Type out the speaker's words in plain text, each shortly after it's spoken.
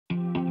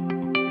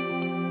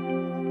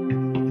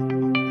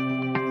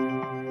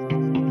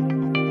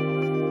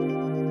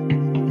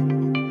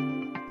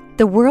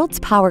The world's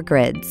power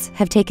grids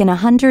have taken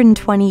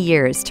 120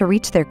 years to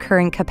reach their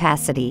current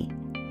capacity.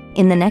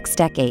 In the next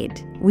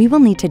decade, we will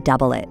need to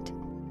double it.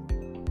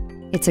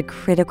 It's a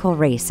critical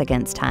race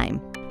against time.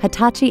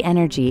 Hitachi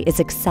Energy is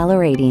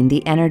accelerating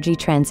the energy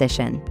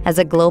transition as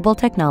a global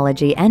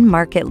technology and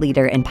market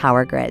leader in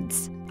power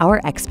grids. Our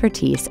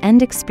expertise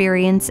and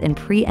experience in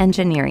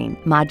pre-engineering,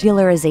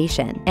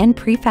 modularization, and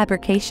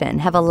prefabrication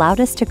have allowed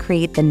us to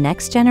create the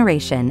next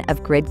generation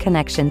of grid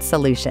connection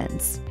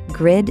solutions.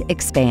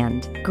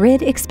 Grid-eXpand.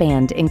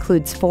 Grid-eXpand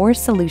includes 4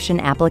 solution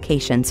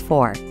applications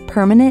for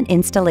permanent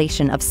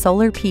installation of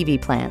solar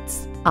PV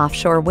plants,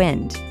 offshore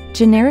wind,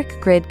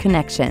 generic grid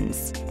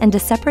connections, and a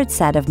separate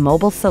set of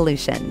mobile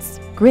solutions.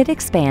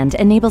 Grid-eXpand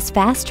enables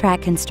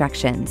fast-track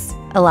constructions,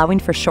 allowing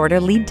for shorter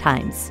lead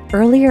times,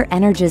 earlier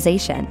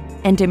energization,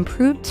 and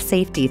improved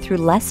safety through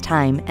less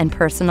time and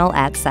personnel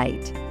at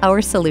site.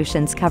 Our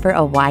solutions cover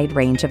a wide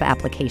range of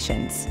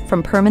applications,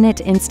 from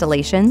permanent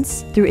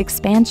installations through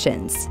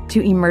expansions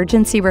to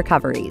emergency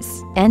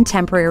recoveries and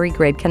temporary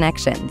grid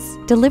connections,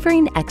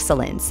 delivering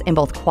excellence in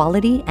both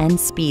quality and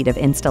speed of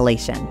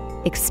installation.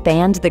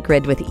 Expand the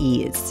grid with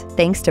ease,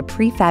 thanks to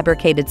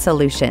prefabricated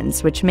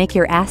solutions which make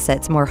your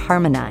assets more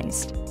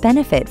harmonized.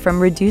 Benefit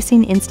from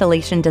reducing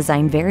installation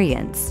design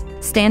variance,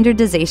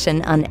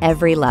 standardization on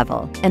every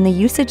level, and the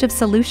usage of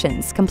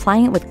solutions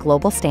compliant with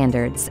global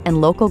standards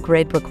and local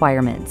grid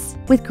requirements.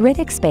 With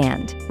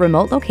Grid-eXpand,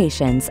 remote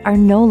locations are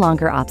no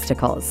longer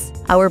obstacles.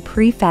 Our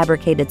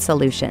prefabricated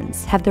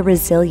solutions have the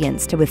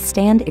resilience to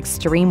withstand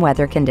extreme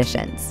weather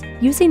conditions.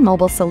 Using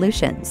mobile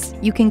solutions,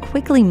 you can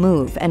quickly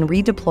move and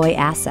redeploy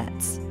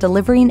assets,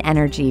 delivering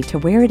energy to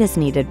where it is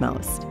needed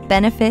most.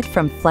 Benefit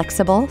from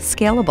flexible,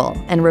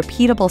 scalable, and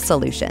repeatable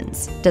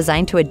solutions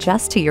designed to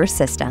adjust to your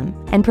system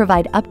and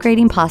provide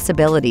upgrading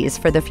possibilities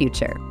for the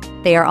future.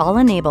 They are all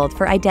enabled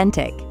for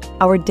Identic,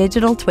 our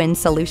digital twin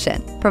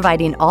solution,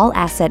 providing all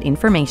asset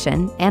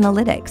information,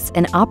 analytics,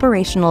 and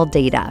operational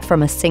data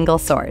from a single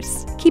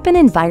source. Keep an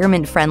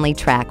environment-friendly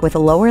track with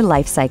lower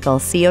lifecycle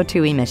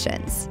CO2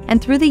 emissions,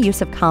 and through the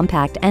use of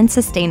compact and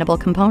sustainable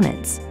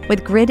components.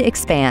 With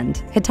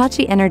Grid-eXpand,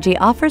 Hitachi Energy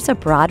offers a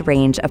broad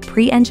range of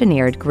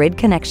pre-engineered grid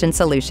connection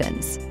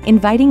solutions,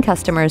 inviting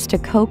customers to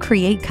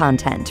co-create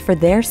content for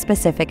their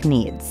specific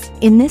needs.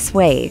 In this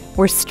way,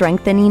 we're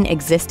strengthening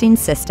existing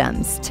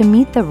systems to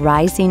meet the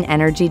rising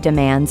energy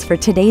demands for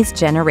today's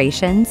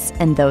generations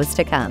and those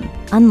to come.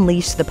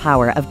 Unleash the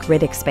power of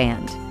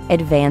Grid-eXpand,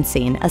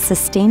 advancing a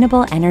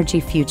sustainable energy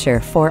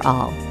future for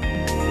all.